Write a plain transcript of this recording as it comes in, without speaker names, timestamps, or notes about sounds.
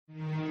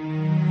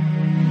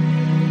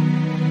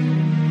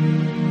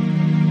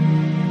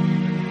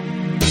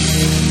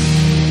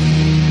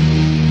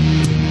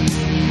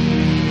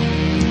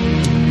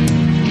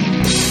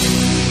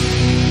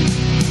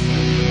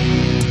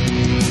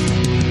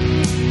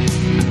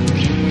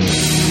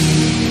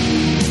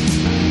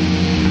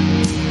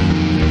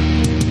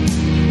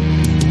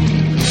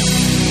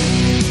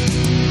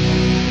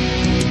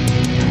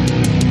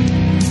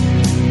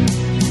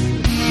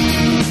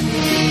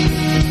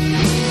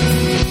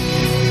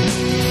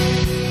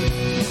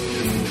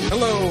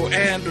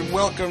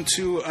welcome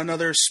to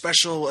another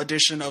special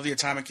edition of the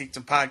Atomic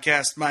Kingdom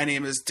podcast. My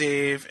name is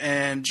Dave,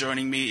 and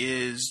joining me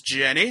is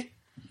Jenny.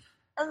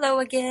 Hello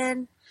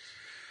again.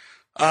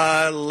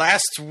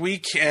 Last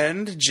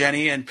weekend,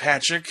 Jenny and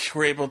Patrick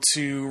were able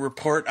to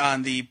report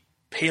on the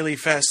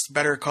PaleyFest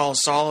Better Call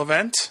Saul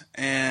event,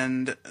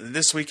 and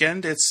this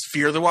weekend it's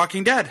Fear the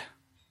Walking Dead.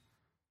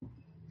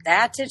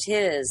 That it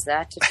is.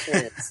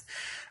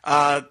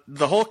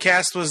 The whole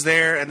cast was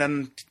there, and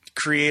then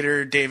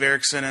creator Dave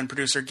Erickson and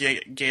producer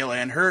Gail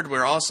Ann Hurd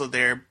were also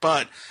there.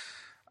 But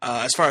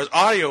as far as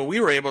audio, we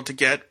were able to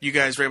get, you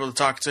guys were able to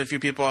talk to a few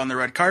people on the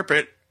red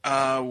carpet.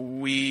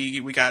 We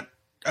got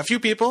a few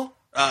people,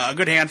 a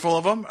good handful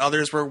of them.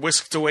 Others were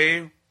whisked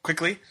away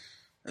quickly,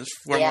 is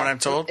what I'm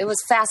told. It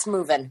was fast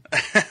moving.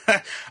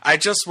 I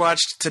just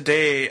watched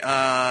today,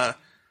 I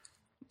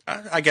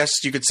guess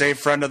you could say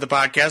friend of the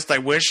podcast. I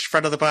wish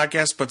friend of the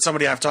podcast, but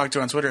somebody I've talked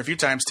to on Twitter a few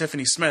times,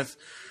 Tiffany Smith,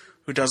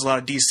 who does a lot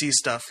of DC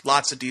stuff,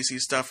 lots of DC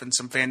stuff and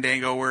some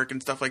Fandango work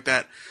and stuff like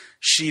that.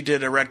 She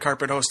did a red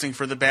carpet hosting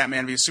for the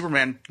Batman v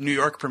Superman New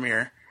York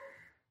premiere.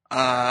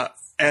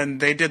 And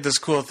they did this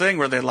cool thing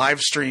where they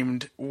live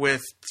streamed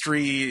with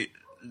 3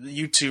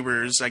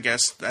 YouTubers, I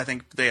guess. I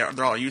think they're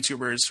all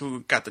YouTubers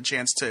who got the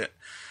chance to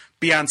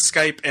be on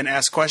Skype and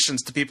ask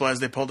questions to people as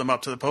they pulled them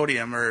up to the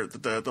podium or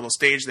the little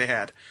stage they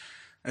had.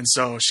 And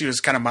so she was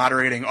kind of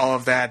moderating all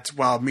of that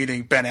while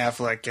meeting Ben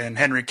Affleck and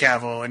Henry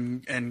Cavill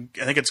and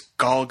I think it's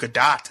Gal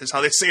Gadot is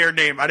how they say her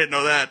name. I didn't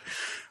know that.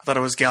 I thought it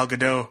was Gal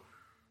Gadot.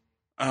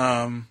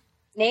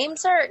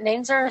 Names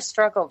are a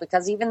struggle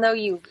because even though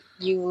you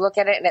look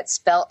at it and it's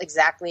spelled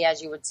exactly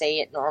as you would say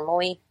it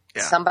normally,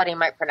 somebody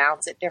might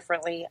pronounce it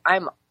differently.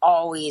 I'm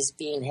always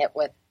being hit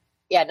with,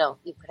 no,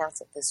 you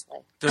pronounce it this way.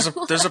 There's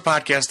a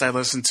podcast I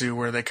listen to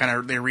where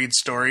they read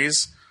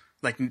stories.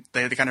 Like,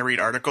 they kind of read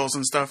articles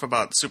and stuff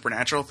about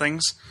supernatural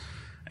things.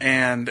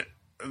 And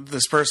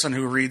this person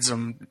who reads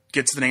them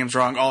gets the names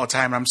wrong all the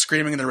time. I'm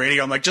screaming in the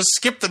radio. I'm like, just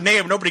skip the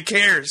name. Nobody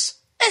cares.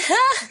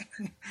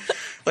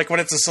 Like, when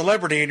it's a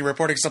celebrity and you're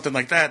reporting something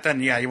like that, then,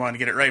 you want to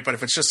get it right. But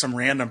if it's just some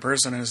random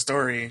person in a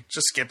story,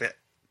 just skip it.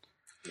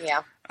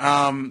 Yeah.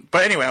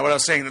 But anyway, what I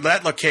was saying,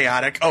 that looked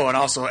chaotic. Oh, and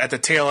also at the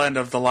tail end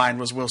of the line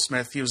was Will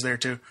Smith. He was there,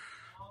 too.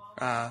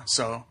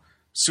 So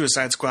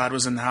Suicide Squad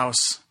was in the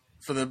house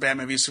for the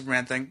Batman v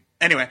Superman thing.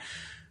 Anyway,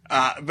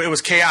 but it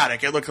was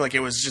chaotic. It looked like it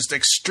was just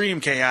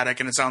extreme chaotic,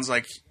 and it sounds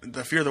like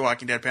the Fear the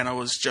Walking Dead panel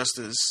was just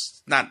as,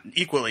 not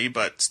equally,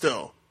 but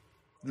still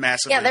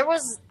massively. Yeah, there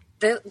was,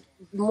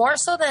 more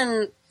so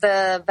than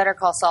the Better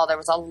Call Saul, there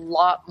was a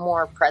lot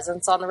more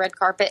presence on the red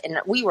carpet, and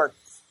we were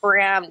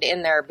crammed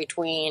in there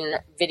between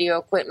video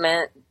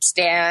equipment,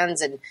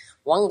 stands, and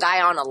one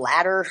guy on a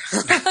ladder.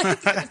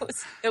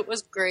 It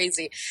was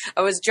crazy.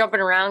 I was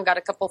jumping around, got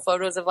a couple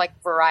photos of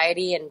like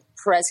Variety and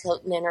Perez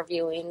Hilton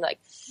interviewing. Like,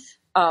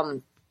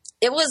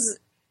 it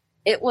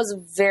was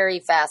very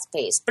fast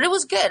paced, but it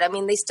was good. I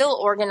mean, they still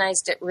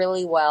organized it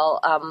really well.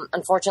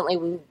 Unfortunately,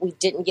 we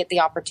didn't get the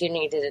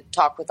opportunity to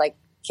talk with like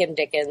Kim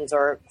Dickens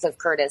or Cliff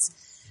Curtis,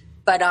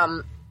 but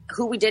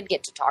who we did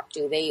get to talk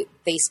to,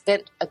 they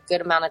spent a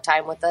good amount of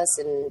time with us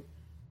and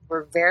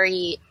were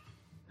very,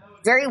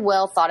 very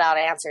well thought out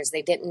answers.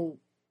 They didn't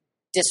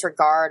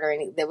disregard or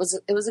anything. It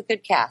was a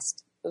good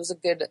cast. It was a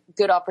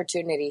good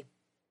opportunity.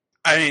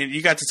 I mean,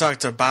 you got to talk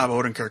to Bob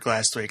Odenkirk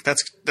last week. That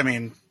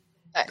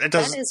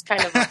is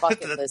kind of a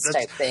bucket list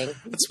type thing.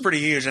 That's pretty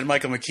huge. And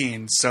Michael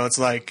McKean. So it's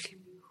like,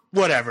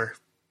 whatever.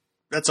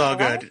 That's all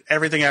good.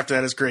 Everything after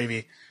that is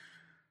gravy.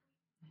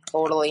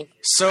 Totally.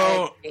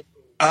 So,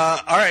 all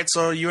right.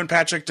 So you and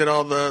Patrick did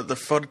all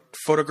the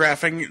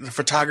photographing, the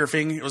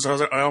photographing. It was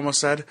what I almost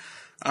said.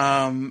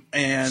 And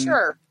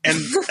sure.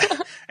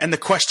 and the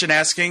question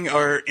asking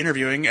or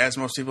interviewing, as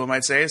most people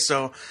might say.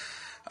 So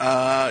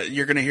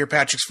you're going to hear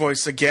Patrick's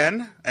voice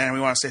again, and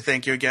we want to say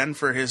thank you again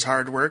for his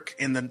hard work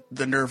in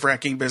the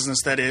nerve-wracking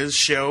business that is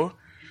show.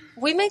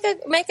 We make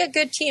a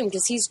good team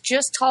because he's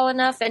just tall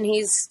enough, and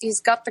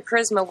he's got the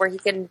charisma where he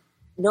can,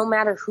 no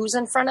matter who's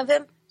in front of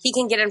him, he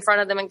can get in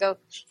front of them and go,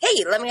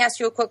 "Hey, let me ask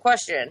you a quick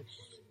question."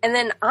 And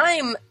then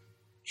I'm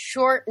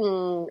short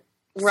and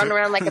run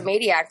around like a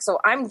maniac, so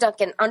I'm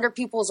ducking under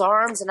people's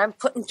arms and I'm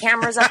putting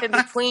cameras up in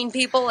between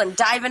people and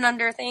diving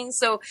under things.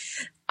 So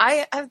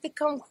I've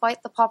become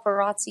quite the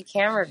paparazzi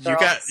camera girl.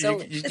 It's a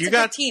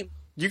good team.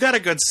 You got a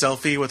good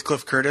selfie with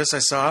Cliff Curtis, I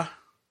saw.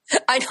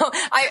 I know.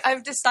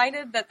 I've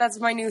decided that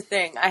that's my new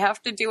thing. I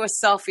have to do a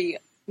selfie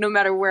no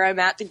matter where I'm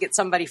at to get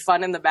somebody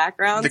fun in the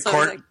background.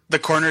 The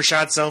corner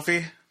shot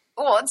selfie?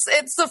 Well,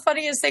 it's the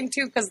funniest thing,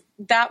 too, because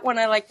that one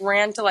I,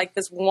 ran to,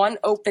 this one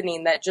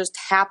opening that just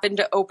happened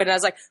to open. I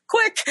was like,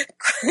 quick!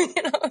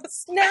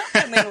 Snap!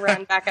 And then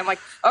ran back. I'm like,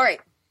 all right,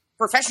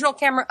 professional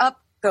camera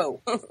up,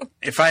 go.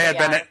 If I had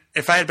been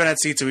at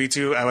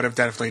C2E2, I would have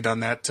definitely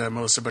done that to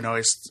Melissa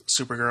Benoist's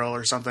Supergirl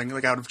or something. I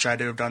would have tried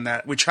to have done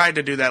that. We tried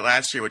to do that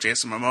last year with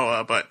Jason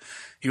Momoa, but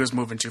he was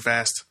moving too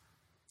fast.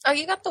 Oh,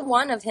 you got the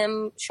one of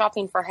him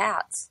shopping for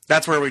hats.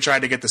 That's where we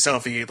tried to get the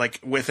selfie, like,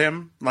 with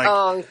him. Like,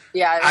 oh,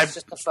 yeah, it was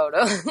just a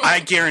photo. I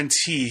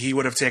guarantee he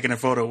would have taken a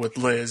photo with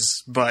Liz,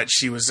 but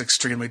she was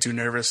extremely too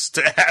nervous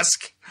to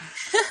ask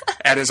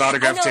at his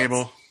autograph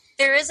table.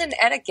 There is an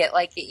etiquette,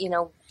 like, you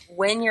know,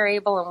 when you're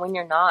able and when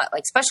you're not,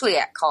 like, especially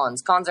at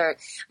cons. Cons are,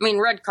 I mean,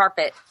 red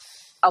carpet,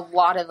 a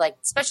lot of, like,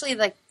 especially,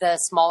 like, the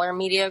smaller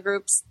media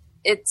groups,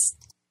 it's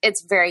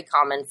very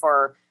common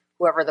for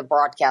whoever the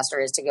broadcaster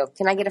is to go,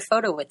 can I get a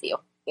photo with you?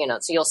 You know,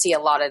 so you'll see a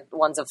lot of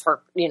ones of her,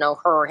 you know,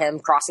 her or him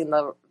crossing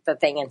the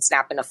thing and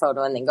snapping a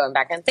photo and then going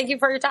back and thank you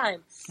for your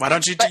time. Why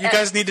don't you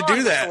guys need to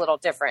do that? It's a little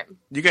different.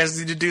 You guys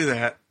need to do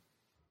that.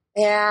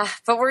 Yeah,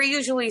 but we're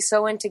usually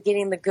so into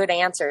getting the good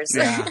answers.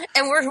 Yeah.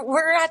 And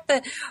we're at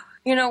the,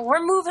 you know,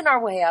 we're moving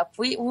our way up.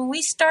 When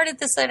we started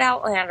this at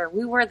Outlander,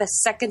 we were the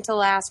second to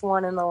last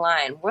one in the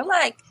line. We're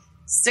like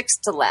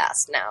sixth to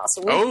last now.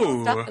 So we've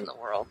moved up in the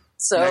world.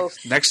 So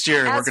next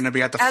year we're going to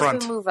be at the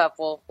front. As we move up,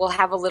 we'll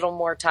have a little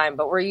more time,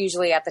 but we're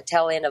usually at the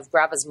tail end of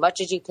grab as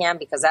much as you can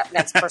because that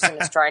next person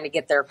is trying to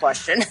get their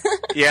question.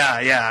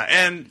 Yeah.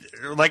 And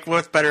like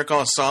with Better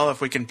Call Saul,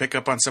 if we can pick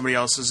up on somebody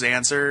else's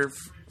answer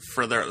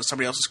for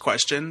somebody else's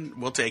question,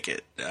 we'll take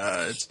it.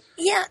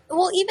 Yeah.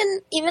 Well,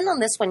 even on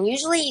this one,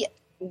 usually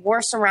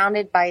we're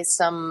surrounded by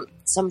some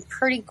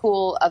pretty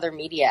cool other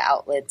media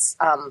outlets.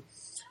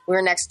 We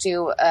were next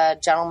to a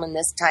gentleman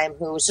this time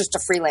who was just a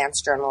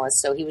freelance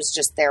journalist, so he was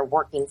just there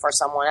working for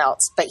someone else.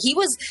 But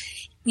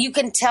you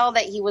can tell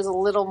that he was a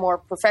little more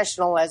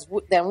professional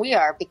than we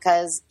are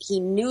because he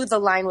knew the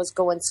line was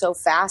going so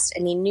fast,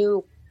 and he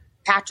knew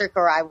Patrick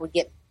or I would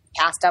get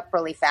passed up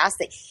really fast.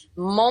 The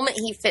moment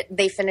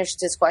they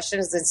finished his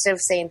questions, instead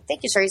of saying,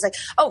 thank you, sir, he's like,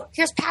 oh,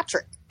 here's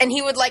Patrick. And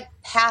he would like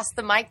pass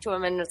the mic to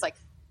him, and it's like,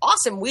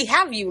 awesome, we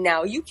have you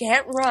now. You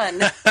can't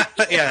run.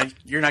 Yeah,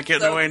 you're not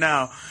getting away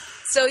now.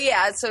 So,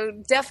 yeah,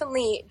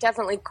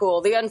 definitely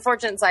cool. The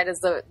unfortunate side is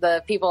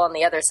the people on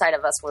the other side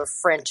of us were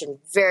French and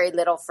very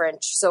little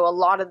French. So a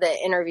lot of the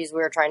interviews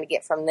we were trying to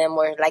get from them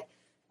were like,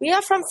 we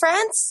are from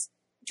France?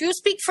 Do you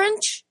speak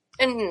French?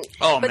 And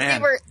but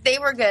man. They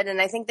were good,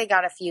 and I think they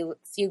got a few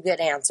good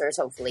answers,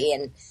 hopefully.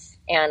 And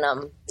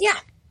yeah,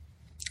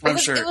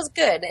 it was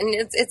good. And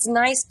it's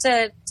nice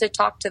to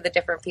talk to the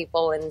different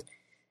people and,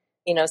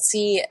 you know,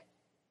 see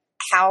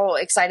how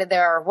excited they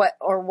are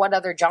or what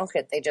other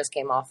junket they just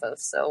came off of.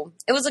 So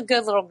it was a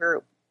good little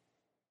group.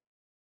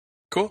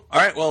 Cool. All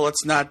right. Well,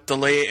 let's not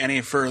delay any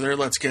further.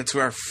 Let's get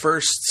to our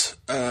first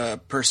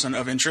person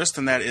of interest,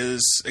 and that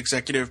is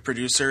executive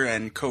producer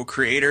and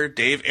co-creator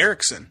Dave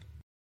Erickson.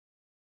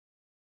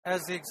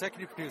 As the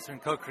executive producer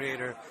and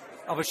co-creator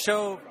of a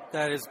show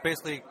that is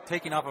basically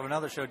taking off of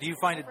another show, do you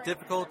find it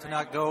difficult to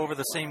not go over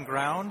the same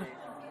ground?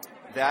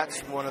 That's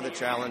one of the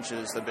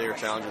challenges, the bigger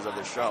challenges of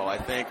the show. I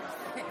think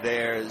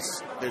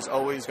there's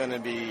always going to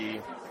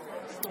be,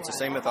 it's the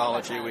same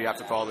mythology, we have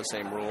to follow the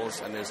same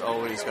rules, and there's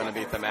always going to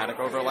be thematic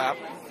overlap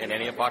in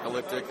any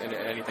apocalyptic and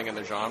anything in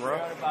the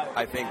genre.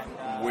 I think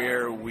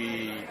where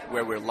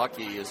we're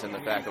lucky is in the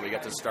fact that we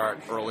get to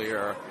start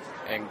earlier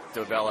and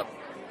develop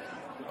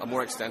a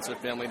more extensive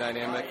family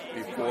dynamic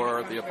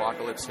before the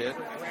apocalypse hit.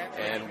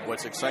 And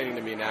what's exciting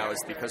to me now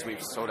is because we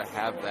sort of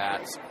have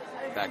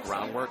that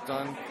groundwork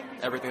done,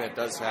 everything that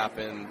does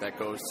happen that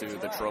goes to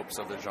the tropes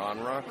of the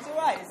genre,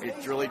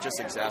 it really just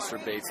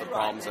exacerbates the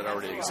problems that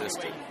already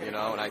existed, you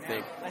know? And I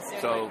think,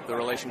 so the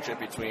relationship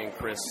between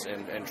Chris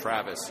and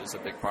Travis is a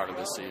big part of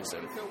this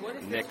season.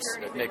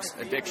 Nick's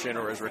addiction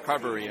or his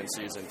recovery in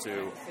season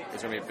 2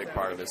 is going to be a big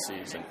part of this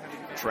season.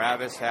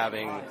 Travis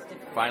having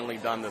finally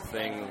done the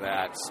thing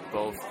that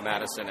both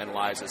Madison and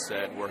Liza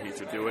said were he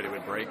to do it, it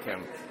would break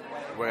him.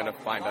 We're going to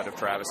find out if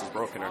Travis is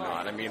broken or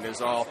not. I mean,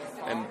 there's all,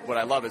 and what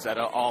I love is that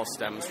it all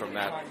stems from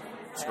that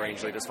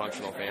strangely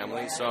dysfunctional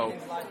family. So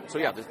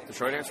yeah, the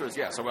short answer is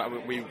yes. So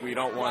we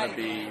don't want to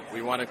be,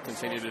 we want to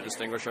continue to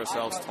distinguish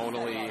ourselves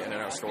tonally and in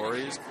our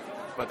stories,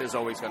 but there's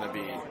always going to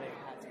be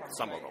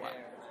some overlap.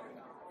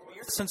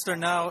 Since they're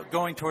now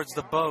going towards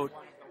the boat,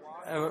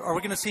 are we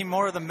going to see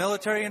more of the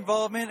military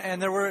involvement?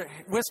 And there were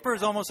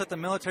whispers almost that the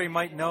military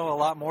might know a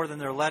lot more than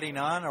they're letting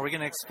on. Are we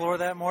going to explore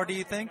that more, do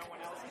you think?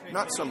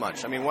 Not so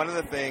much. I mean, one of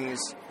the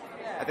things,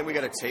 I think we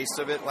got a taste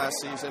of it last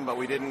season, but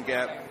we didn't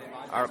get,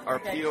 our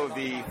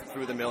POV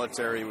through the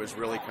military was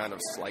really kind of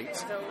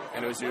slight,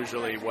 and it was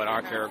usually what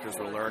our characters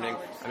were learning.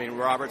 I mean,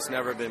 Robert's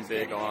never been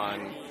big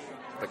on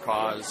the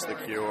cause, the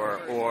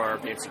cure, or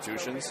the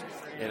institutions,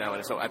 you know,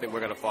 and so I think we're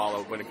going to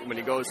follow, when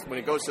he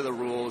goes to the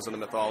rules and the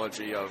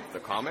mythology of the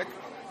comic,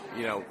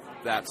 you know,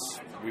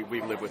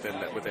 we live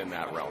within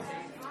that realm.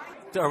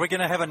 Are we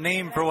going to have a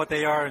name for what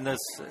they are in this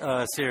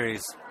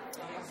series?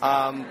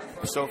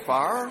 So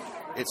far,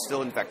 it's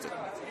still infected,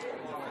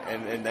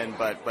 and then,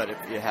 but if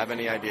you have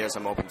any ideas,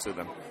 I'm open to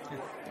them.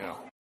 You know.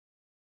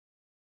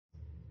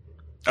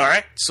 All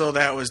right, so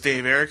that was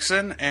Dave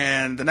Erickson,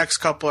 and the next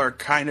couple are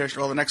kind of,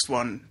 well, the next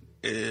one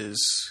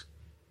is,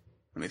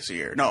 let me see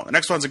here. No, the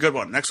next one's a good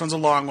one. The next one's a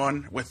long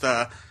one with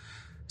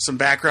some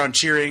background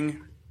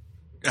cheering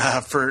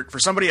for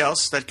somebody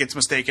else that gets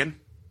mistaken.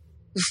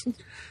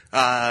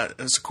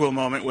 It's a cool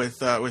moment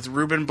with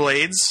Ruben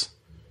Blades,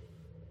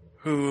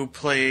 who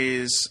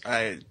plays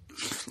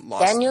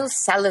Daniel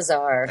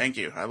Salazar. Thank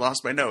you. I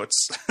lost my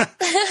notes.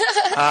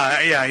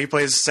 Yeah, he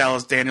plays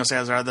Daniel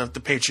Salazar,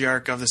 the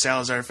patriarch of the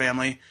Salazar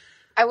family.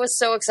 I was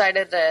so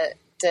excited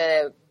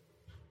to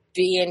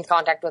be in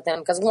contact with him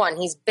because, one,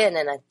 he's been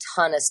in a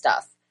ton of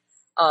stuff.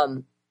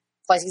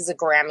 Plus, he's a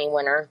Grammy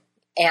winner.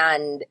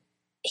 And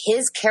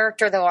his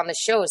character, though, on the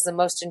show is the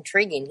most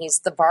intriguing. He's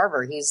the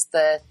barber. He's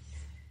the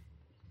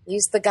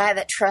guy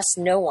that trusts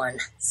no one.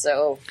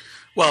 So,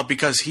 well,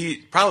 because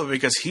he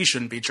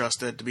shouldn't be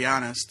trusted, to be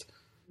honest.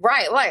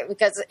 Right.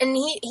 Because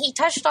he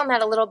touched on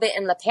that a little bit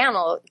in the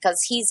panel because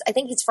I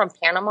think he's from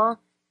Panama,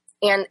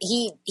 and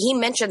he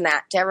mentioned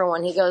that to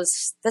everyone. He goes,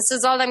 "This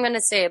is all I'm going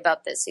to say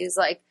about this." He's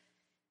like,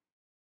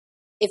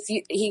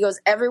 he goes,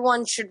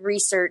 everyone should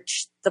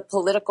research the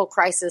political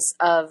crisis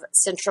of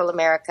Central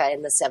America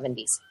in the 70s.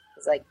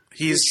 He's like,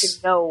 you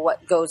should know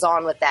what goes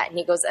on with that. And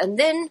he goes, and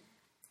then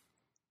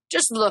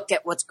just look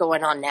at what's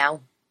going on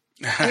now.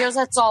 He goes,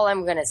 that's all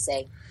I'm going to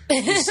say.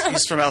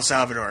 He's from El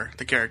Salvador,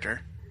 the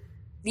character.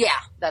 Yeah,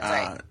 that's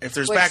right. If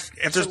there's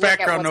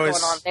background noise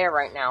going on there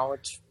right now,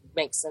 which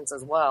makes sense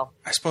as well.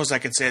 I suppose I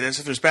could say this.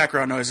 If there's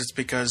background noise, it's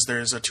because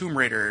there's a Tomb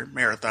Raider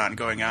marathon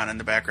going on in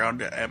the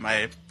background at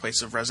my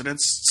place of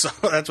residence. So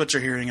that's what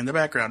you're hearing in the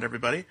background,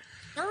 everybody.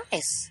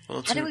 Nice.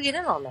 How did we get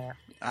in on that?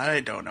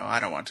 I don't know. I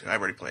don't want to. I've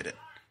already played it.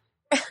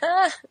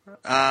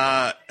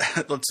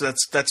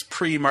 That's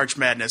pre-March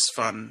Madness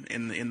fun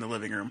in the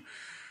living room.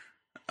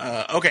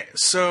 Okay,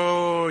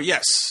 so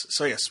yes,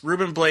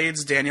 Ruben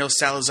Blades, Daniel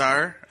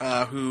Salazar,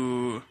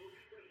 who,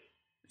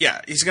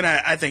 yeah, he's gonna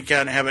have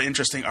an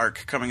interesting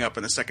arc coming up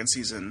in the second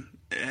season,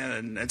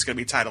 and it's gonna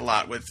be tied a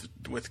lot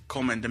with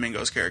Coleman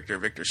Domingo's character,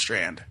 Victor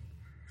Strand.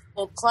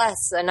 Well,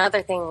 plus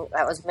another thing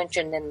that was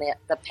mentioned in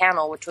the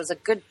panel, which was a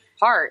good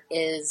part,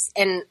 is,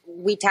 and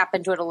we tap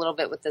into it a little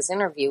bit with this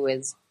interview,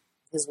 is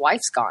his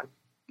wife's gone.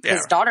 Yeah.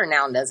 His daughter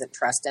now doesn't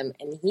trust him,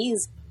 and he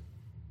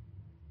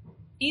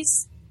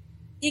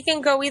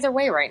can go either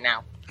way right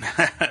now.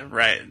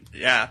 Right.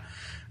 Yeah.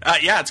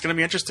 It's going to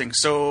be interesting.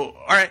 So,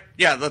 all right.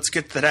 Yeah, let's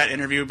get to that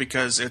interview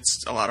because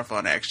it's a lot of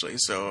fun, actually.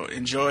 So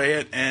enjoy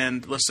it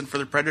and listen for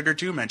the Predator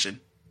 2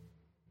 mention.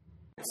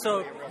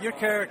 So your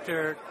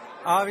character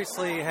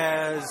obviously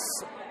has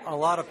a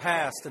lot of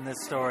past in this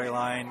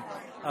storyline.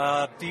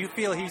 Do you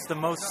feel he's the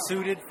most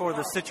suited for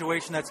the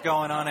situation that's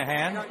going on at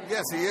hand?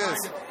 Yes, he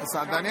is.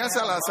 Daniel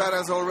Salazar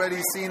has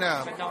already seen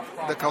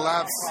the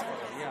collapse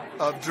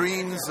of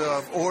dreams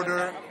of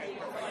order,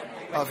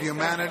 of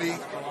humanity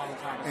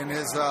in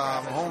his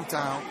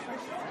hometown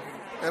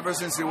ever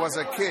since he was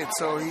a kid.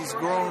 So he's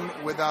grown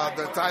without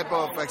the type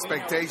of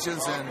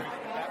expectations and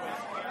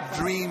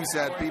dreams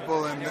that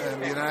people in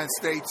the United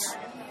States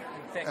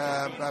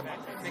have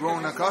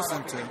grown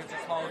accustomed to.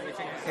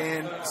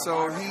 And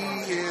so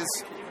he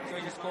is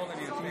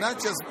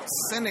not just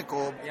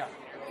cynical,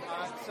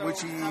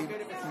 which he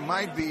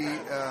might be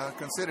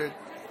considered,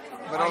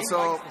 but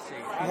also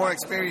more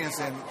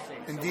experienced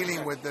in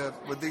dealing with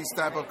these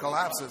type of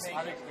collapses.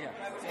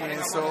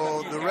 And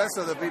so the rest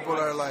of the people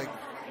are like,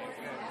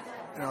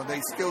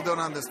 they still don't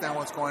understand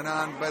what's going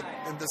on. But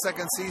in the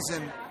second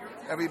season,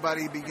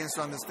 everybody begins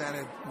to understand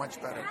it much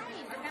better.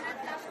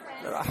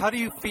 How do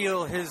you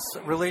feel his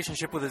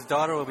relationship with his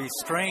daughter will be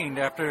strained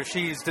after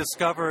she's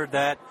discovered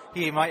that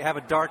he might have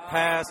a dark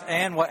past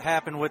and what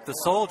happened with the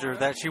soldier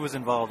that she was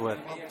involved with?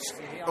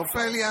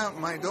 Ophelia,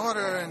 my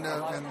daughter in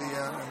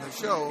the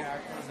show,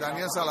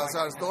 Daniel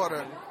Salazar's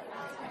daughter,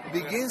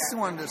 begins to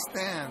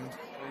understand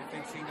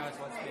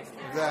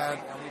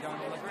that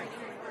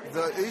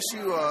the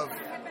issue of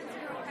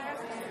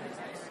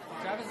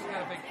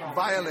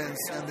violence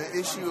and the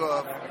issue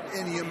of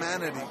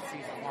inhumanity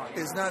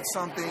is not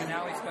something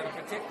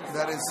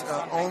that is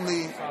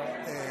only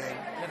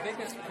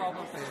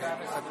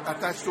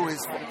attached to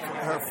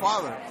her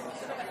father.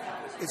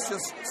 It's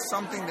just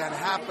something that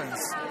happens.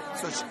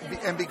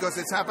 And because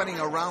it's happening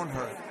around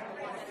her,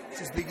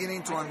 she's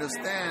beginning to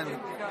understand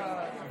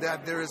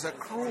that there is a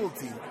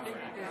cruelty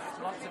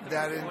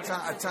that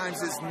at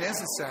times is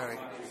necessary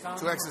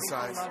to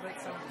exercise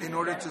in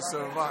order to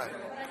survive.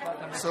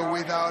 So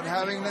without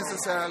having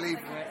necessarily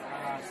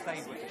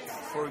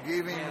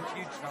forgiving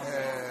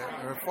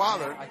her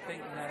father,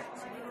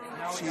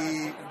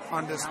 she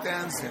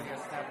understands him,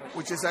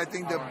 which is, I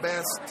think, the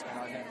best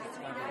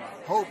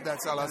hope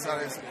that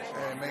Salazar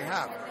may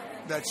have,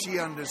 that she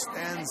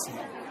understands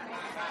him.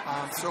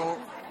 So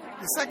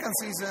the second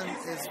season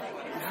is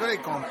very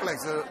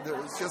complex.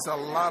 There's just a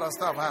lot of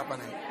stuff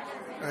happening,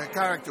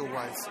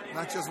 character-wise,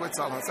 not just with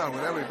Salazar,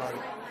 with everybody.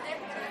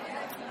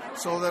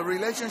 So the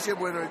relationship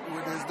with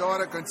his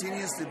daughter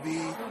continues to be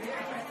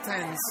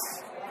tense,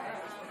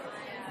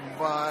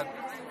 but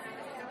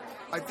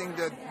I think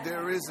that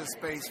there is a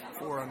space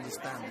for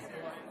understanding.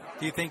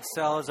 Do you think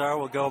Salazar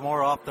will go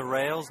more off the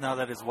rails now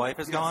that his wife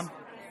is gone?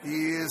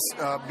 He is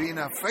being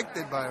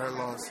affected by her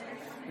loss.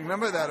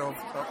 Remember that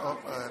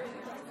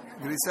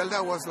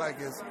Griselda was like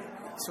his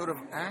sort of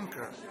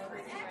anchor.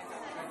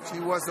 She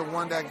was the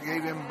one that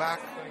gave him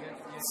back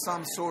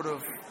some sort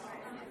of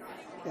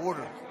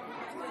order,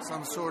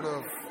 some sort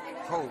of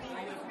hope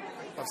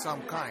of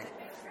some kind.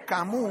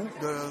 Camus,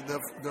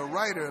 the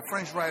writer,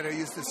 French writer,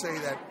 used to say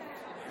that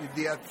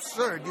the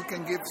absurd, you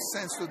can give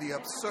sense to the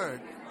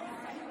absurd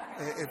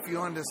if you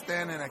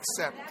understand and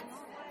accept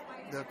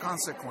the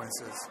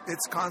consequences,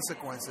 its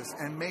consequences,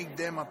 and make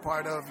them a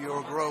part of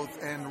your growth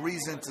and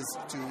reason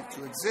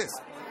to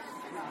exist.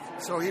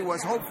 So he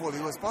was hopeful,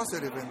 he was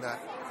positive in that.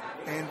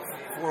 And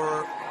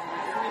for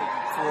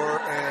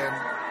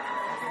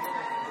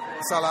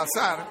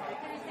Salazar,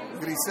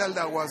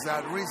 Griselda was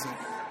that reason.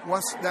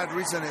 Once that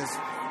reason is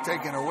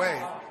taken away,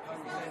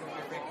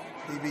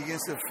 he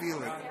begins to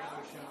feel it.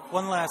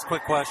 One last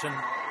quick question.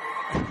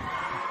 That's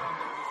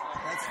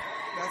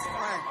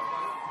Frank.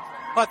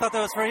 Oh, I thought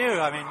that was for you.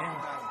 I mean,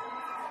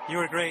 you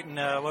were great in,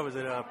 what was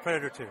it,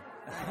 Predator 2.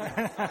 Thank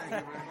you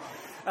very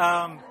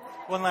much.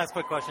 One last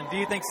quick question. Do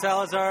you think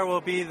Salazar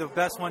will be the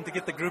best one to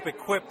get the group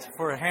equipped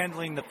for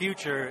handling the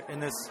future in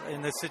this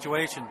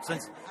situation,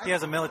 since he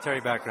has a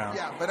military background?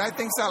 Yeah, but I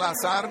think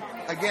Salazar,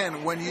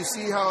 again, when you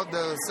see how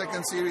the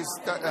second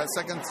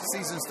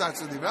season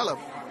starts to develop,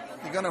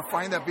 you're going to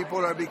find that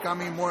people are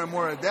becoming more and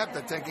more adept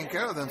at taking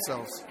care of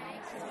themselves.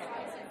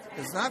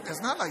 It's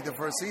not like the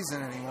first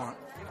season anymore.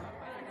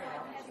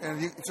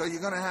 And so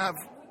you're going to have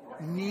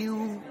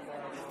new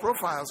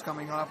profiles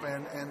coming up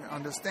and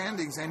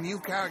understandings and new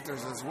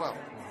characters as well.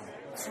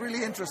 It's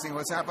really interesting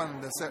what's happened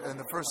in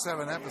the first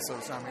 7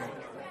 episodes. I mean,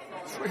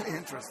 it's really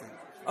interesting.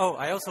 Oh,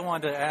 I also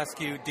wanted to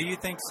ask you, do you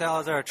think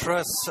Salazar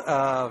trusts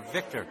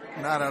Victor?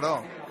 Not at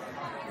all.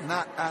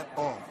 Not at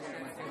all.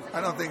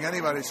 I don't think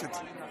anybody should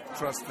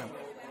trust him.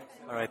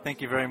 All right, thank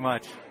you very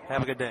much.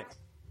 Have a good day.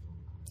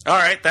 All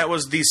right, that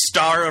was the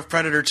star of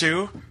Predator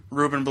 2,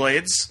 Ruben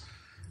Blades.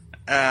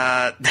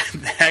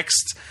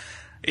 Next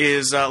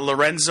is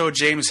Lorenzo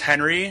James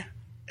Henry,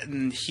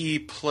 and he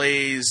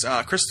plays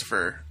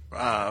Christopher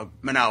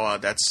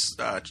Manawa. That's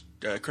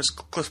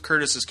Cliff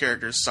Curtis's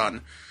character's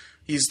son.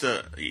 He's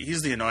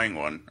the annoying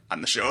one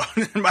on the show,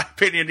 in my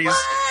opinion.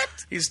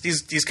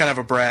 He's kind of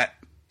a brat.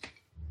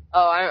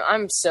 Oh,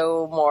 I'm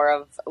so more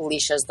of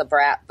Alicia's the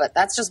brat, but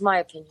that's just my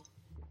opinion.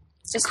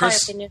 It's just my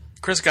opinion.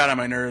 Chris got on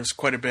my nerves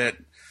quite a bit.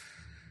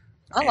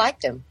 I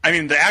liked him. I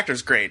mean, the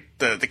actor's great.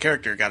 The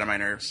character got on my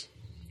nerves.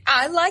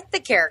 I liked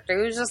the character.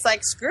 He was just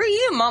like, screw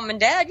you, Mom and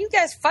Dad. You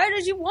guys fight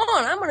as you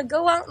want. I'm going to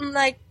go out and,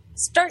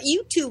 start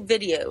YouTube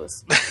videos.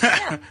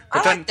 Yeah,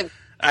 but I liked him.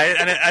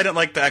 I didn't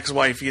like the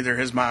ex-wife either,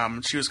 his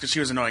mom. She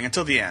was annoying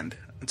until the end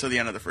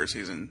of the first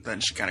season.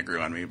 Then she kind of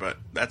grew on me, but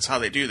that's how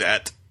they do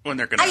that when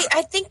they're going to...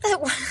 I think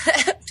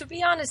that, to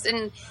be honest,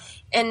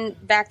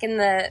 and back in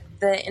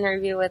the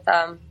interview with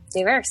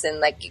Dave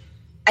Erickson,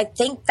 I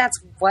think that's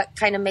what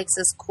kind of makes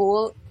this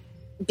cool,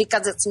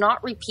 because it's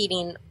not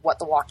repeating what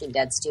The Walking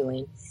Dead's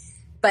doing,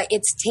 but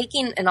it's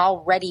taking an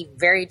already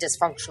very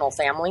dysfunctional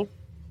family.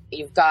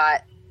 You've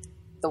got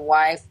the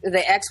wife,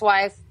 the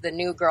ex-wife, the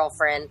new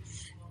girlfriend,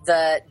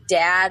 the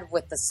dad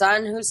with the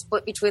son who's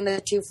split between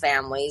the two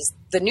families.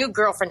 The new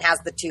girlfriend has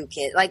the 2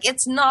 kids.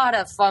 It's not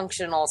a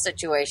functional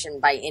situation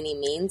by any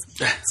means.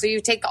 So you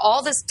take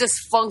all this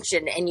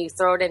dysfunction and you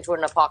throw it into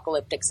an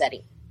apocalyptic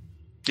setting.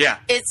 Yeah.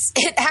 It's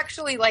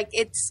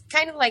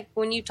kind of like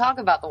when you talk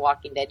about The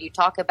Walking Dead, you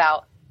talk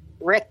about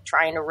Rick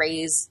trying to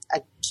raise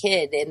a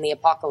kid in the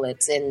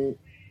apocalypse and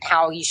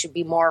how he should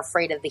be more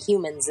afraid of the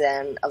humans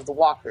than of the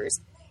walkers.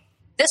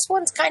 This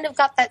one's kind of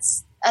got that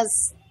a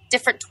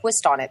different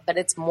twist on it, but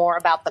it's more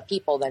about the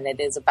people than it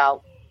is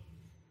about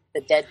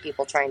the dead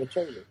people trying to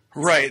kill you.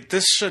 Right.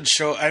 This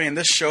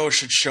show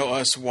should show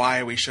us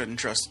why we shouldn't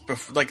trust,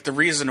 the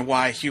reason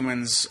why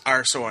humans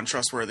are so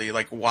untrustworthy,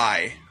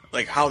 why.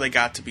 How they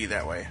got to be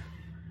that way.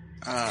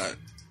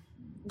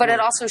 But it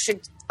also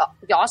should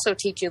also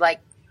teach you,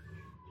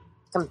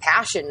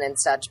 compassion and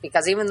such,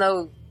 because even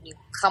though you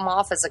come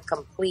off as a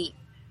complete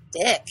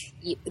dick,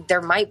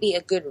 there might be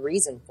a good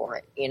reason for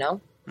it, you know?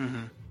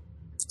 Mm-hmm.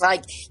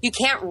 You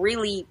can't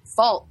really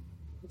fault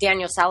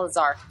Daniel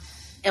Salazar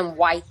and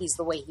why he's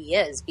the way he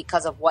is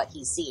because of what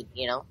he's seen,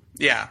 you know?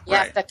 Yeah, You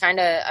have to kind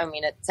of,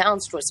 it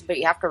sounds twisted, but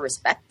you have to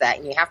respect that,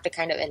 and you have to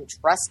kind of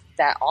entrust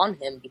that on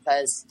him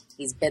because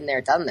he's been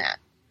there, done that.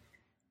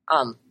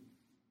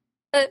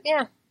 But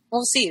yeah,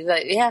 we'll see.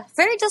 But yeah,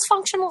 very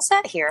dysfunctional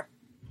set here.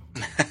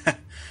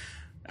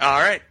 All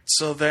right,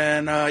 so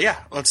then,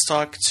 let's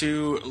talk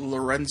to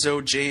Lorenzo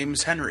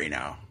James Henry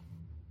now.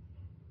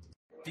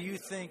 Do you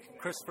think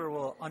Christopher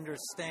will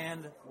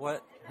understand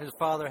what his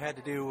father had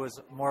to do was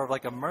more of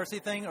a mercy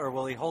thing, or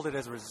will he hold it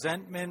as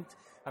resentment?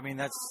 I mean,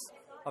 that's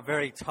a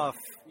very tough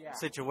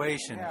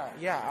situation.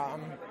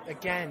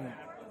 Again,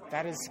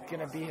 that is going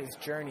to be his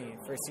journey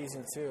for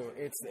season 2.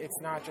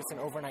 It's not just an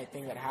overnight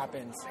thing that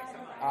happens.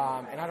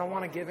 And I don't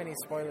want to give any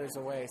spoilers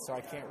away, so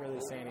I can't really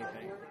say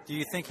anything. Do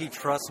you think he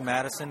trusts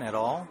Madison at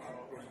all?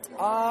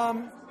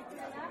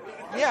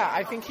 Yeah,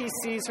 I think he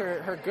sees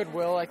her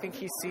goodwill. I think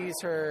he sees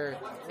her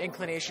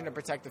inclination to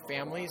protect the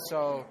family.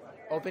 So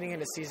opening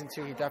into season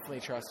 2, he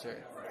definitely trusts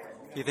her.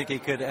 Do you think he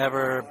could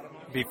ever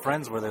be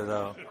friends with her,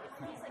 though?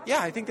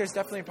 Yeah, I think there's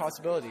definitely a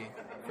possibility,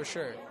 for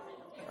sure.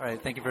 All right,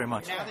 thank you very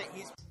much.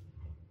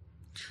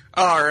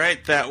 All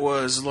right, that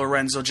was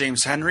Lorenzo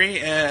James Henry,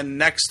 and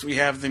next we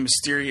have the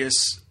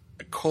mysterious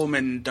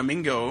Coleman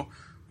Domingo,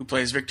 who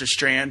plays Victor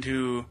Strand,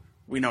 who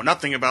we know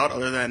nothing about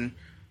other than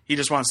he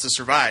just wants to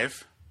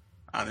survive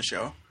on the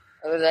show.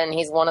 Other than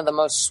he's one of the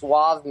most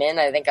suave men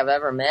I think I've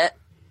ever met.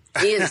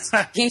 He is.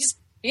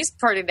 he's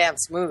pretty damn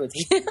smooth.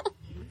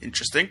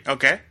 Interesting.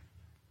 Okay.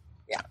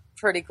 Yeah,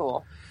 pretty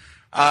cool.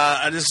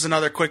 This is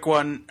another quick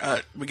one.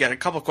 We got a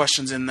couple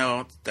questions in,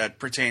 though, that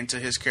pertain to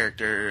his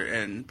character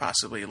and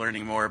possibly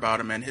learning more about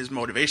him and his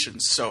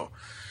motivations. So,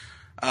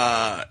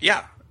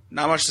 yeah,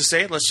 not much to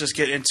say. Let's just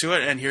get into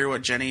it and hear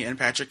what Jenny and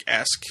Patrick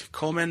ask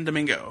Coleman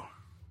Domingo.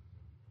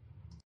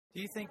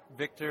 Do you think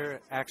Victor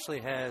actually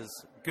has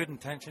good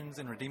intentions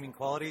and redeeming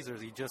qualities, or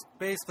is he just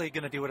basically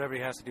going to do whatever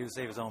he has to do to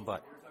save his own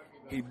butt?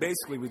 He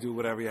basically would do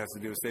whatever he has to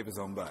do to save his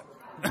own butt.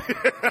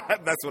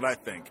 That's what I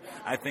think.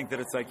 I think that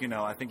it's like,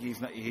 I think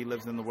he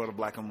lives in the world of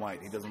black and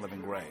white. He doesn't live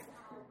in gray.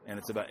 And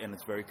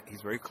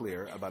he's very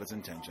clear about his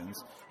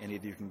intentions, and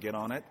either you can get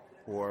on it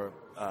or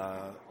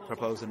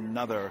propose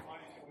another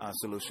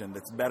solution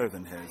that's better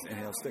than his, and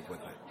he'll stick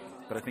with it.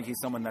 But I think he's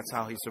someone, that's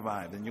how he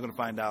survived. And you're going to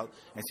find out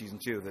in season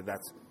 2 that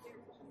that's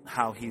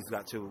how he's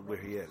got to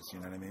where he is. You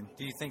know what I mean?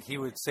 Do you think he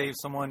would save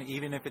someone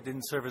even if it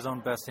didn't serve his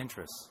own best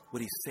interests?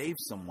 Would he save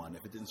someone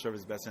if it didn't serve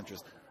his best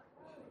interest?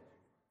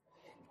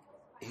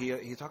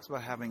 He talks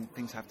about having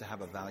things have to have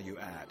a value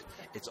add.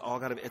 It's all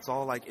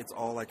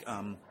like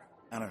I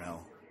don't know,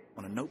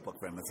 on a notebook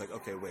for him. It's like,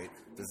 okay, wait,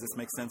 does this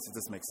make sense? Does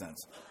this make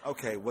sense?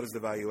 Okay, what is the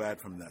value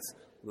add from this?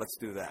 Let's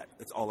do that.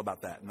 It's all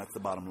about that, and that's the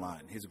bottom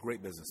line. He's a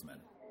great businessman.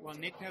 Well,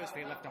 Nick knows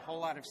they left a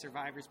whole lot of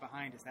survivors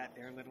behind. Is that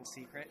their little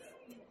secret?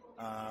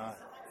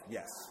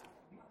 Yes,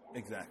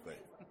 exactly.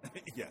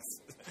 Yes.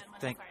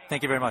 Thank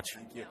you very much.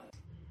 Thank you.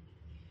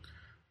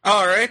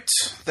 All right,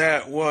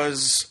 that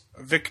was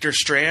Victor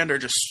Strand, or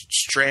just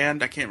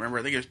Strand. I can't remember.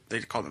 I think they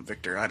called him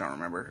Victor. I don't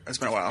remember. It's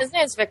been a while. His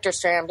name's Victor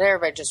Strand.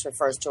 Everybody just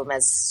refers to him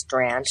as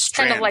Strand.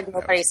 Strand. Kind of like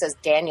nobody says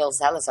Daniel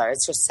Salazar.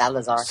 It's just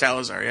Salazar.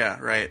 Salazar, yeah,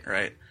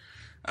 right.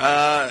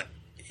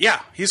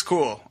 Yeah, he's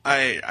cool.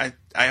 I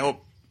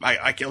hope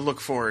I can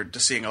look forward to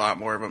seeing a lot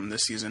more of him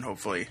this season,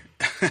 hopefully.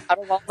 Out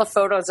of all the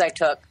photos I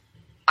took,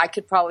 I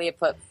could probably have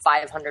put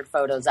 500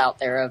 photos out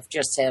there of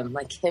just him,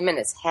 like him in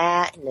his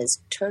hat and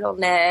his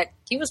turtleneck.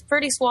 He was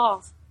pretty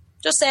suave.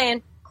 Just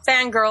saying.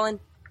 Fangirling.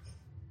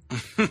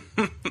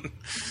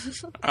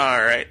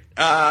 All right.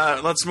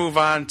 Let's move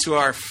on to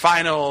our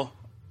final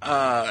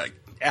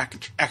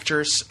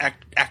actor.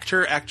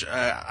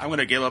 I'm going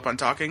to give up on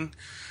talking.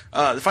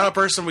 The final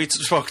person we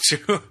spoke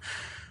to,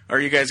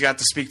 or you guys got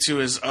to speak to,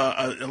 is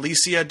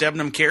Alicia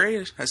Debnam Carey.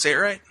 Did I say it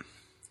right?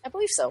 I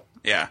believe so.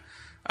 Yeah.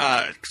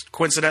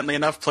 Coincidentally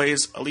enough,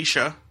 plays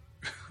Alicia.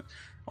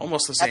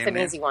 Almost the same That's an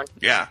name. easy one.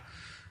 Yeah.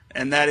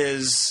 And that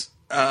is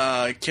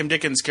Kim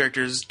Dickens'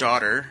 character's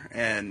daughter,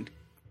 and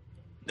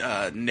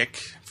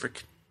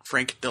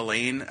Frank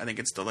Delane, I think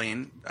it's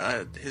Delane,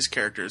 his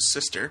character's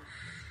sister.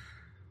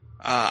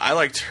 I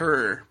liked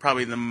her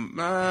probably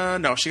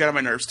no, she got on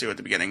my nerves too at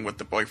the beginning with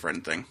the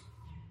boyfriend thing.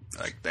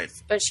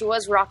 But she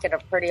was rocking a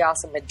pretty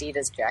awesome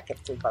Adidas jacket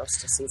through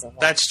most of season 1.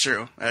 That's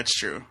true.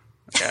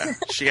 Yeah,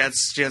 she had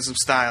some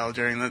style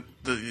during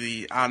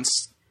the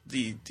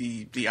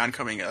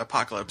oncoming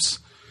apocalypse.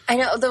 I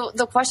know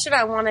the question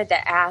I wanted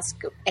to ask,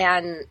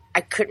 and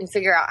I couldn't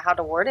figure out how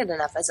to word it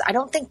enough, is I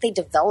don't think they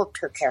developed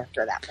her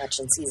character that much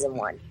in season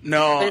 1.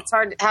 No, but it's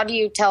hard. How do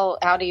you tell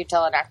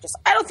an actress?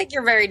 I don't think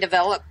you're very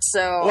developed.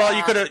 So well,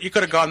 you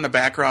could have gone the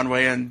background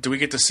way. And do we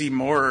get to see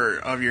more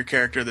of your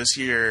character this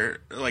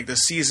year? Like this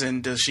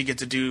season, does she get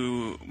to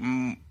do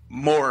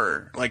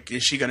more? Like,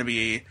 is she going to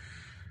be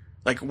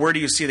like, where do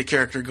you see the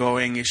character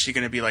going? Is she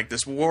going to be like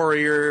this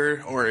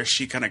warrior, or is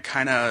she going to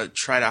kind of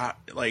try to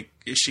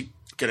is she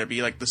going to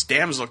be like this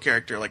damsel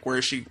character? Like, where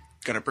is she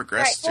going to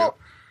progress to? Well,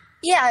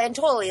 yeah, and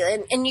totally.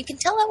 And you can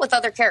tell that with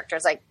other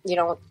characters. Like,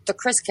 the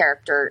Chris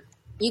character,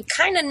 you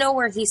kind of know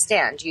where he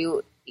stands.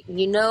 You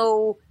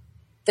know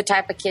the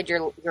type of kid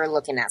you're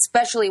looking at,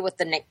 especially with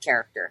the Nick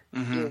character.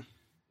 Mm-hmm.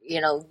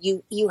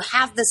 You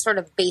have this sort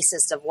of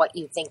basis of what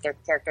you think their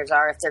characters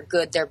are. If they're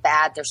good, they're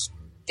bad,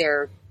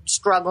 they're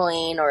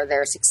struggling, or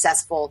they're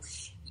successful.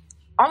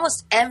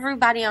 Almost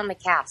everybody on the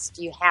cast,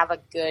 you have a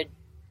good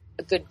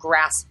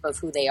grasp of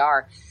who they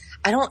are.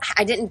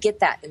 I didn't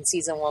get that in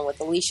season 1 with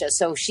Alicia,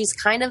 so she's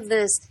kind of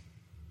this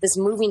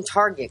moving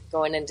target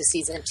going into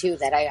season 2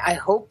 that I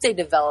hope they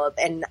develop,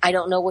 and I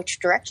don't know which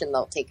direction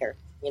they'll take her.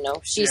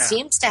 She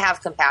seems to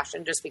have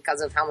compassion just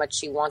because of how much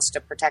she wants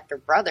to protect her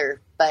brother,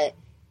 but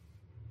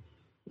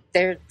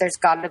there's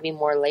got to be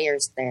more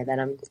layers there that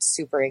I'm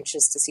super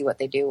anxious to see what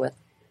they do with.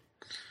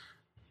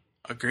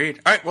 Agreed.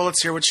 All right, well,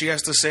 let's hear what she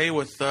has to say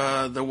with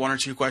the one or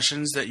two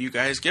questions that you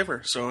guys give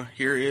her. So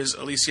here is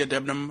Alicia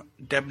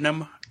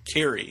Debnam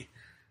Carey.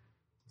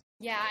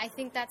 Yeah, I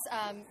think that's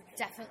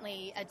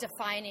definitely a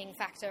defining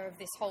factor of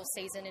this whole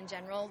season in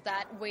general,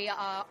 that we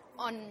are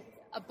on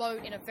a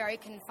boat in a very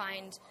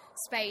confined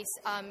space.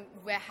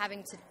 We're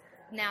having to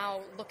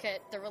now look at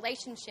the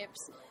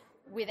relationships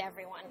with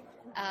everyone,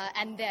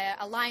 and their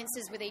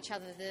alliances with each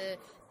other,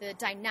 the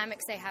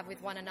dynamics they have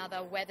with one another,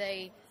 whether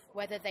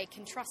they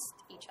can trust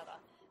each other.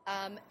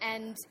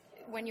 And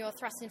when you're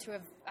thrust into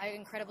an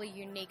incredibly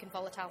unique and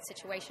volatile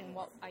situation,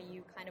 what are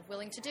you kind of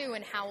willing to do,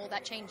 and how will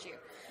that change you?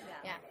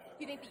 Yeah.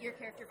 Do you think that your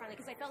character finally,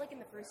 because I felt like in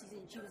the first season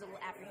she was a little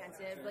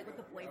apprehensive, like with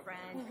the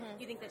boyfriend. Do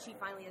you think that she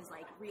finally is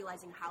like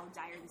realizing how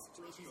dire the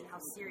situation is and how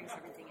serious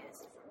everything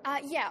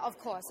is? Yeah, of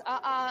course.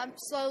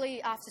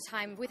 Slowly after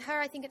time. With her,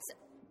 I think it's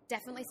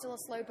definitely still a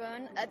slow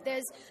burn.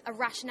 There's a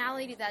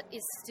rationality that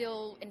is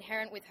still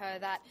inherent with her,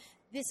 that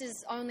this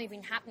has only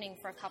been happening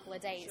for a couple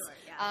of days. Sure,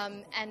 yeah.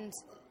 And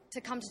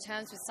to come to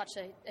terms with such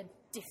a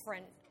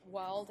different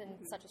world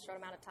in such a short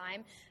amount of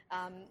time,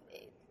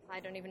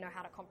 I don't even know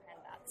how to comprehend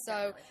that.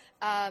 So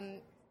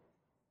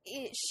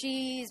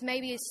she's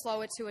maybe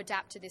slower to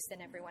adapt to this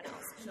than everyone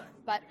else. Sure.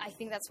 But I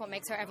think that's what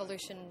makes her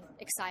evolution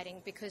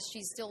exciting, because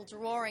she's still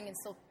drawing and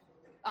still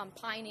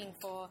pining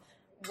for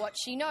what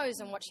she knows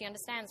and what she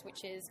understands,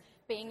 which is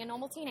being a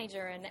normal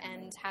teenager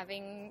and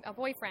having a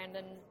boyfriend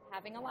and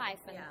having a life.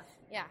 And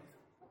yeah.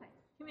 Okay.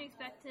 Can we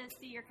expect to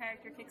see your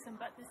character kick some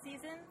butt this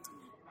season?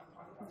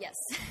 Yes,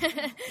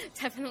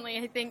 definitely.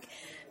 I think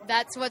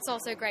that's what's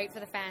also great for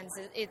the fans.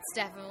 It's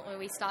definitely,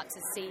 we start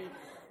to see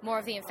more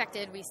of the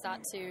infected. We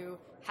start to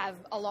have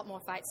a lot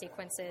more fight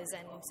sequences,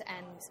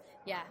 and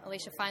yeah,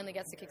 Alicia finally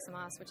gets to kick some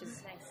ass, which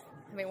is nice.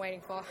 I've been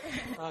waiting for.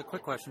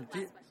 Quick question.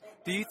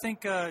 Do you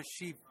think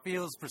she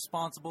feels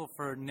responsible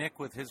for Nick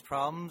with his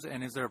problems,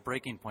 and is there a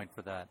breaking point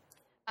for that?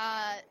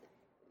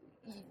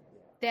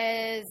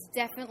 There's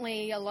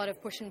definitely a lot of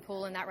push and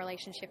pull in that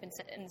relationship in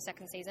the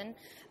second season.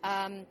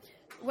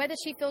 Whether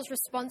she feels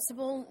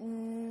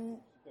responsible,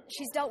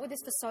 she's dealt with this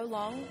for so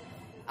long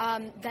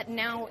that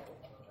now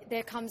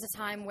there comes a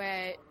time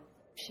where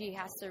she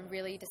has to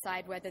really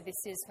decide whether this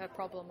is her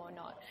problem or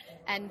not,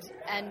 and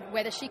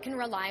whether she can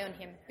rely on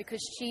him,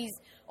 because she's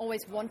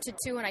always wanted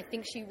to, and I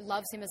think she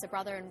loves him as a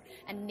brother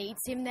and needs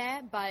him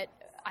there, but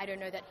I don't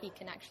know that he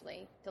can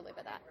actually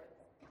deliver that.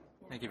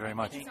 Thank you very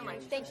much. Thank you so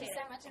much. Thank you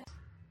so much.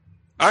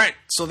 All right,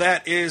 so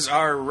that is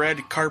our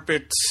red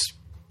carpet,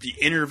 the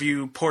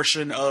interview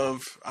portion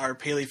of our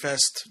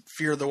PaleyFest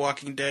Fear the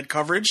Walking Dead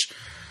coverage.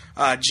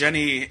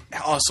 Jenny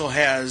also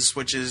has,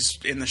 which is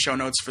in the show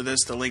notes for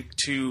this, the link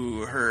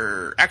to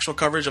her actual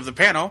coverage of the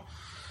panel,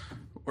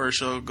 where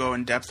she'll go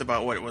in depth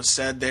about what was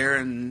said there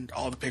and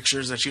all the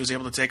pictures that she was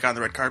able to take on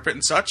the red carpet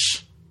and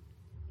such.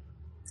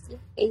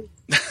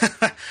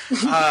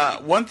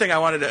 One thing I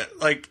wanted to,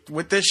 like,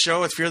 with this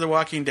show, with Fear the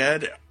Walking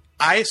Dead,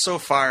 so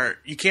far,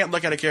 you can't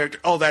look at a character,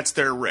 oh, that's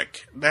their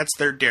Rick, that's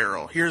their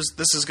Daryl,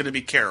 this is going to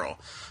be Carol.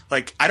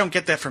 Like, I don't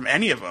get that from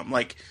any of them.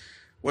 Like,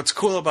 what's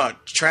cool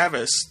about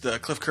Travis, the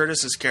Cliff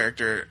Curtis's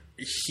character,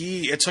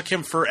 it took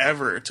him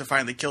forever to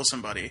finally kill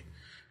somebody.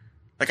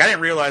 Like, I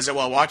didn't realize it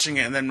while watching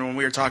it, and then when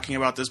we were talking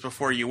about this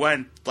before you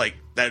went, like,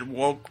 that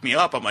woke me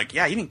up. I'm like,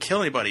 yeah, he didn't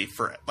kill anybody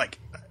for, like,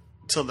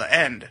 till the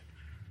end.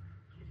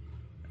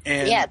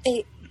 And yeah,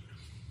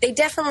 they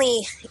definitely,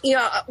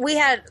 we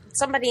had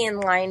somebody in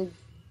line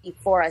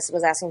before us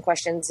was asking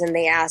questions, and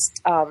they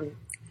asked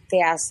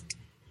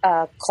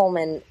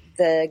Coleman,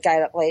 the guy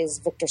that plays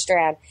Victor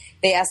Strand,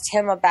 they asked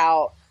him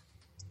about,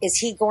 is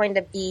he going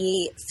to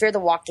be Fear the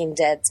Walking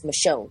Dead's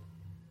Michonne?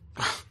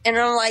 And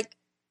I'm like,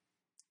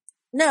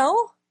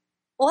 no,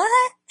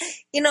 what?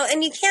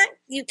 And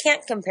you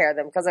can't compare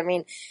them, because I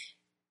mean,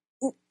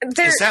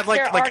 there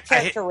are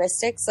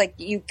characteristics. Like,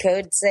 you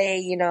could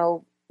say,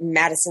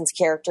 Madison's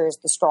character is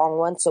the strong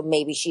one, so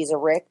maybe she's a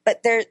Rick,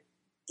 but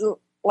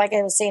like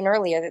I was saying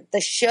earlier, the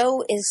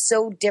show is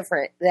so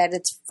different that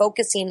it's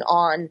focusing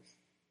on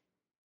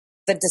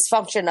the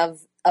dysfunction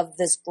of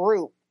this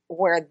group,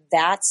 where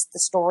that's the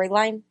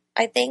storyline,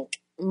 I think,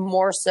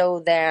 more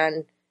so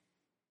than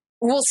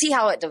we'll see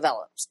how it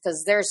develops,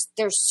 because there's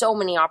so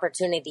many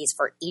opportunities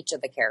for each of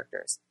the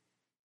characters.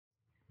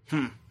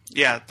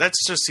 Yeah, that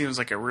just seems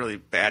like a really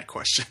bad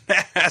question to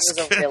ask.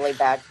 It was a really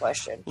bad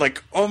question.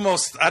 Like,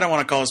 almost, I don't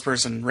want to call this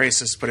person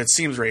racist, but it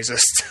seems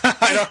racist.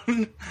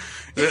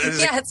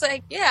 It's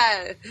like,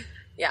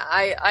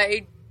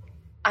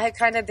 I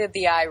kind of did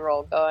the eye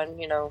roll going,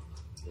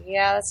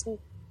 yeah, that's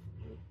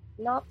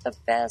not the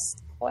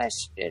best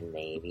question,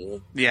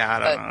 maybe. Yeah, I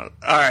don't know.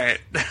 All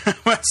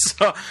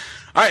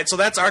right. So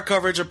that's our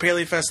coverage of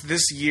PaleyFest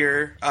this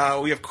year.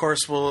 We, of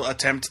course, will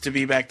attempt to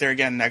be back there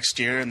again next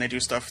year, and they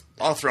do stuff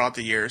all throughout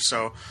the year.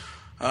 So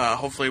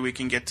hopefully we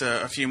can get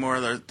to a few more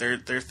of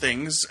their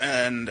things.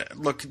 And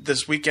look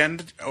this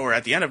weekend, or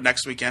at the end of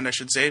next weekend, I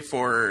should say,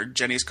 for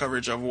Jenny's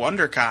coverage of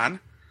WonderCon.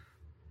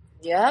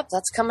 Yep,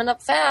 that's coming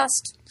up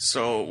fast.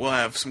 So we'll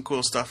have some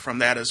cool stuff from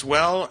that as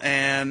well,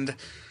 and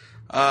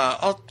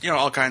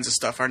all kinds of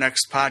stuff. Our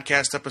next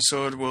podcast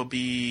episode will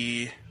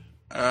be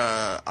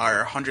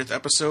our 100th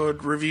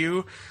episode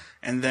review,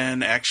 and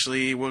then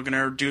actually we're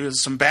gonna do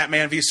some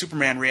Batman v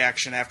Superman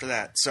reaction after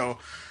that. So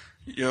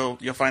you'll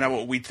find out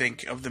what we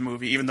think of the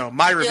movie, even though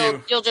my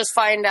review you'll just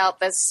find out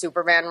that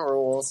Superman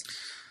rules.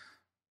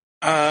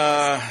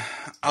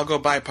 I'll go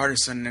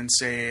bipartisan and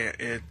say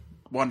it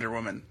Wonder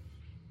Woman.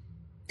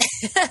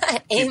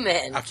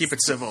 Amen. I'll keep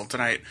it civil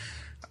tonight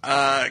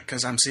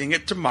because I'm seeing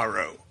it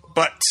tomorrow.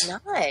 But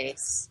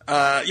nice.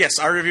 Yes,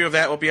 our review of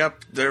that will be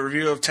up. The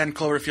review of 10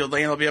 Cloverfield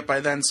Lane will be up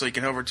by then, so you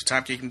can head over to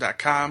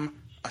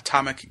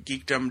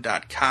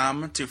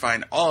atomicgeekdom.com to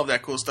find all of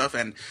that cool stuff,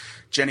 and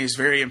Jenny's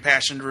very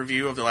impassioned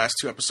review of the last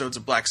 2 episodes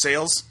of Black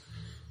Sails.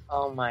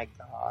 Oh my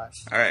gosh.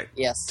 All right.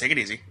 Yes. Take it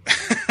easy.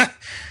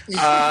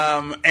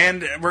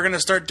 And we're going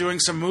to start doing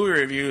some movie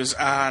reviews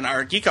on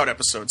our Geek Out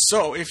episodes.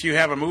 So if you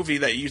have a movie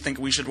that you think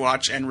we should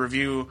watch and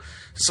review,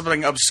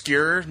 something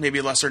obscure,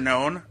 maybe lesser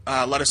known,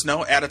 let us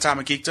know at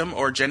Atomic Geekdom,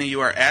 or Jenny,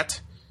 you are at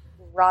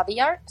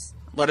Robbie Arts.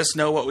 Let us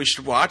know what we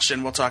should watch,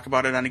 and we'll talk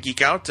about it on a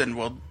Geek Out, and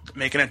we'll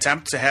make an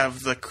attempt to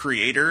have the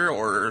creator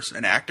or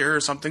an actor or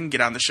something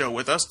get on the show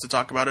with us to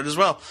talk about it as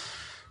well.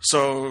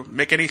 So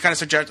make any kind of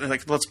suggestion.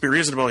 Like, let's be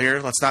reasonable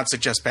here. Let's not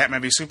suggest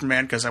Batman v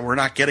Superman, because we're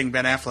not getting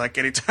Ben Affleck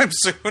anytime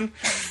soon.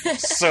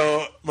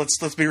 So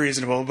let's be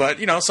reasonable. But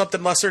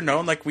something lesser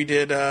known, like we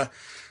did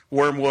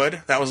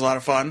Wormwood. That was a lot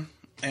of fun,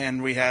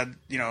 and we had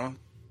the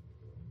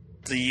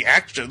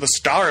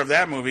star of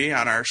that movie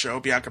on our show,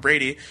 Bianca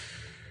Brady.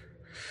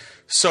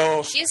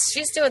 So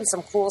she's doing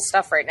some cool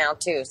stuff right now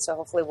too. So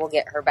hopefully we'll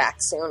get her back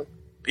soon.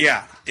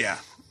 Yeah,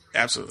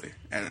 absolutely.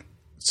 And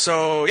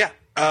so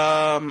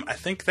I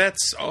think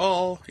that's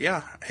all.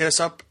 Yeah, hit us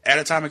up at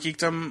Atomic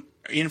Geekdom,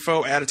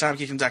 info at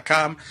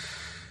atomicgeekdom.com,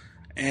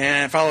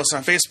 and follow us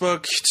on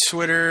Facebook,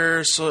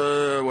 Twitter,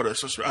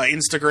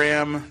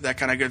 Instagram, that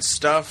kind of good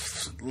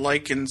stuff.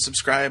 Like and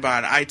subscribe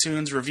on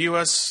iTunes. Review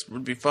us.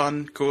 Would be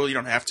fun. Cool. You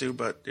don't have to,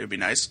 but it would be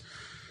nice.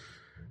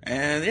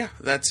 And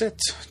that's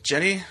it.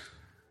 Jenny,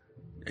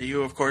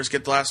 you, of course,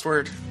 get the last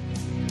word.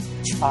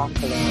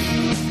 Chocolate.